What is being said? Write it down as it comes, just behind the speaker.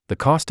The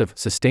cost of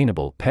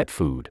sustainable pet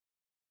food.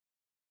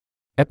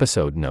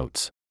 Episode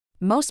notes.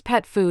 Most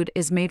pet food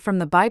is made from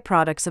the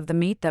byproducts of the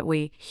meat that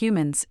we,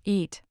 humans,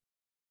 eat.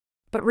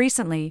 But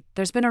recently,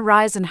 there's been a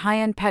rise in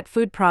high-end pet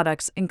food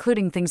products,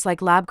 including things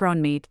like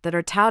lab-grown meat that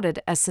are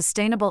touted as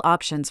sustainable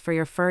options for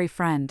your furry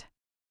friend.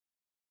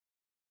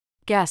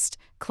 Guest,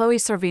 Chloe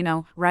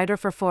Sorvino, writer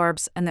for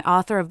Forbes and the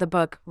author of the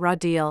book Raw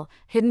Deal,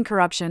 Hidden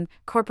Corruption,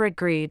 Corporate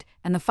Greed,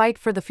 and the Fight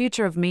for the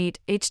Future of Meat,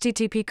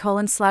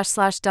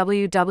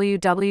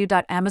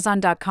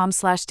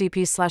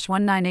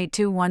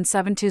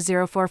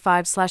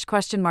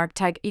 http://www.amazon.com/dp/19821722045/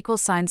 !tag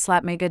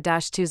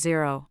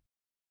 =SLAT-MEGA-20.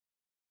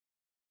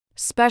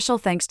 Special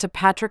thanks to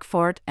Patrick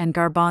Fort and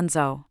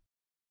Garbanzo.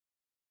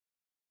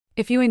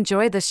 If you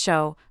enjoy this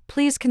show,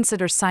 please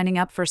consider signing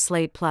up for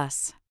Slate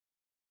Plus.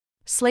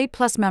 Slate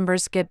Plus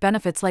members get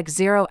benefits like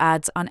 0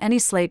 ads on any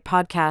Slate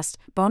podcast,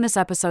 bonus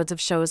episodes of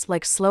shows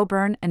like Slow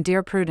Burn and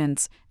Dear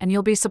Prudence, and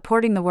you'll be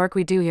supporting the work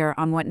we do here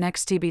on What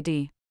Next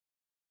TBD.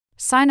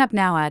 Sign up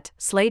now at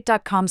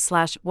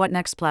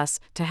slate.com/whatnextplus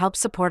to help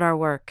support our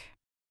work.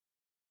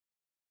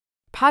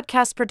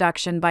 Podcast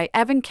production by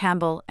Evan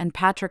Campbell and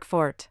Patrick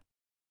Fort.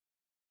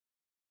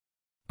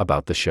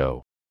 About the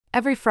show.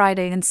 Every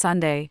Friday and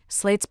Sunday,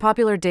 Slate's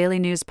popular daily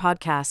news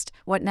podcast,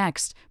 What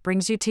Next,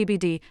 brings you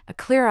TBD, a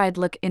clear-eyed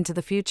look into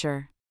the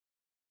future.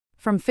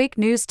 From fake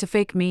news to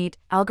fake meat,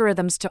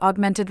 algorithms to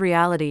augmented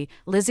reality,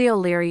 Lizzie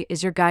O'Leary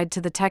is your guide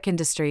to the tech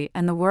industry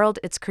and the world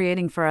it's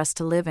creating for us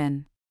to live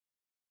in.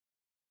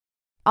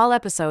 All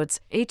episodes,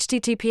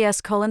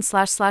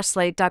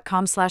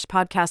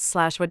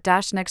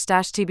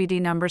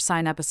 https://slate.com/podcast/what-next-tbd number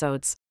sign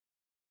episodes.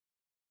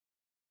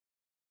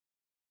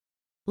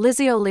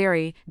 Lizzie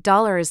O'Leary,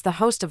 Dollar is the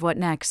host of What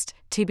Next,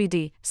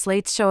 TBD,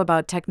 Slate's show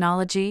about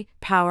technology,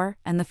 power,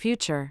 and the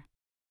future.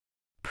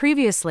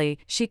 Previously,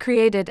 she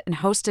created and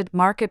hosted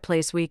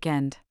Marketplace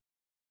Weekend.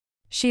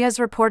 She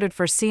has reported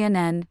for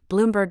CNN,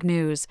 Bloomberg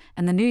News,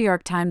 and the New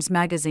York Times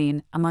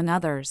Magazine, among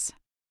others.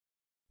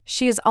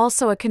 She is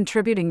also a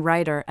contributing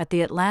writer at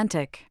The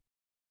Atlantic.